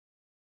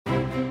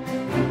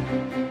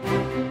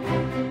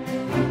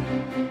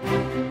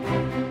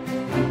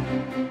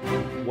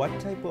what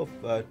type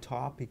of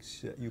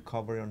topics you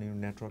cover on your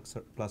Network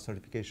Plus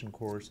certification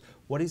course?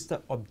 What is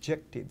the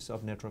objectives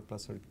of Network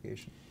Plus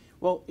certification?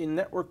 Well, in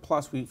Network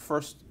Plus, we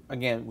first,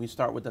 again, we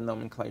start with the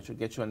nomenclature,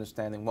 get you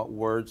understanding what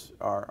words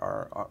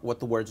what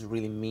the words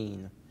really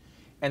mean.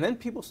 And then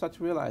people start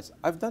to realize,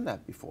 I've done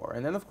that before.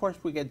 And then, of course,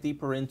 we get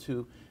deeper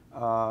into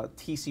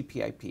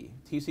TCCIP.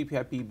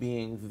 TCCIP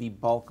being the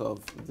bulk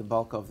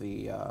of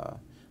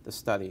the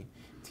study.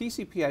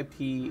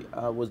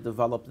 TCCIP was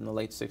developed in the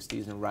late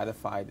 60s and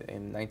ratified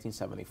in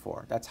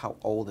 1974. That's how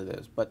old it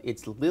is. But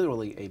it's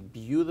literally a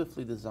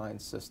beautifully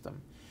designed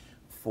system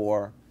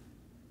for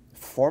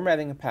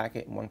formatting a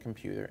packet in one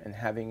computer and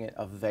having it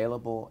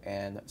available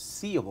and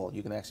seeable.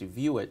 You can actually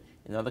view it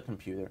in another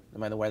computer, no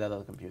matter where that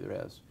other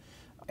computer is.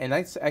 And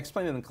I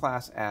explained it in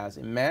class as,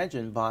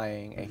 imagine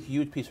buying a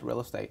huge piece of real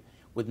estate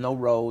with no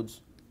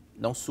roads,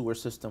 no sewer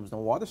systems, no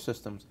water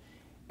systems,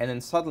 and then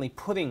suddenly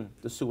putting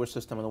the sewer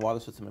system and the water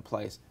system in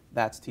place.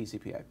 That's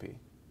TCCIP.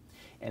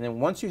 And then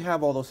once you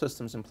have all those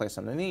systems in place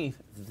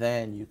underneath,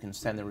 then you can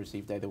send and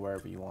receive data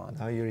wherever you want.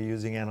 Now you're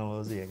using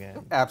analogy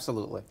again.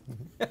 Absolutely.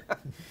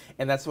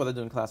 And that's what I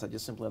do in class. I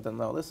just simply let them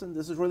know, listen,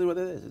 this is really what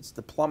it is. It's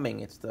the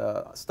plumbing, it's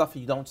the stuff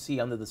you don't see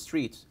under the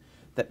streets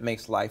that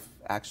makes life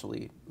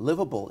actually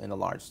livable in a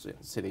large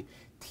city.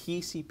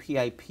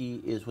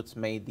 TCCIP is what's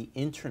made the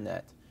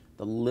internet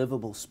the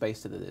livable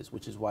space that it is,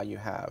 which is why you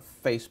have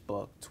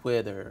Facebook,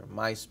 Twitter,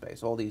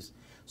 MySpace, all these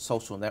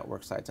social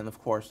network sites, and of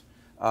course,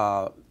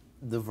 the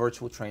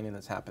virtual training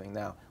that's happening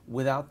now.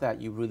 Without that,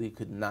 you really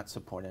could not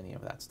support any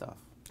of that stuff.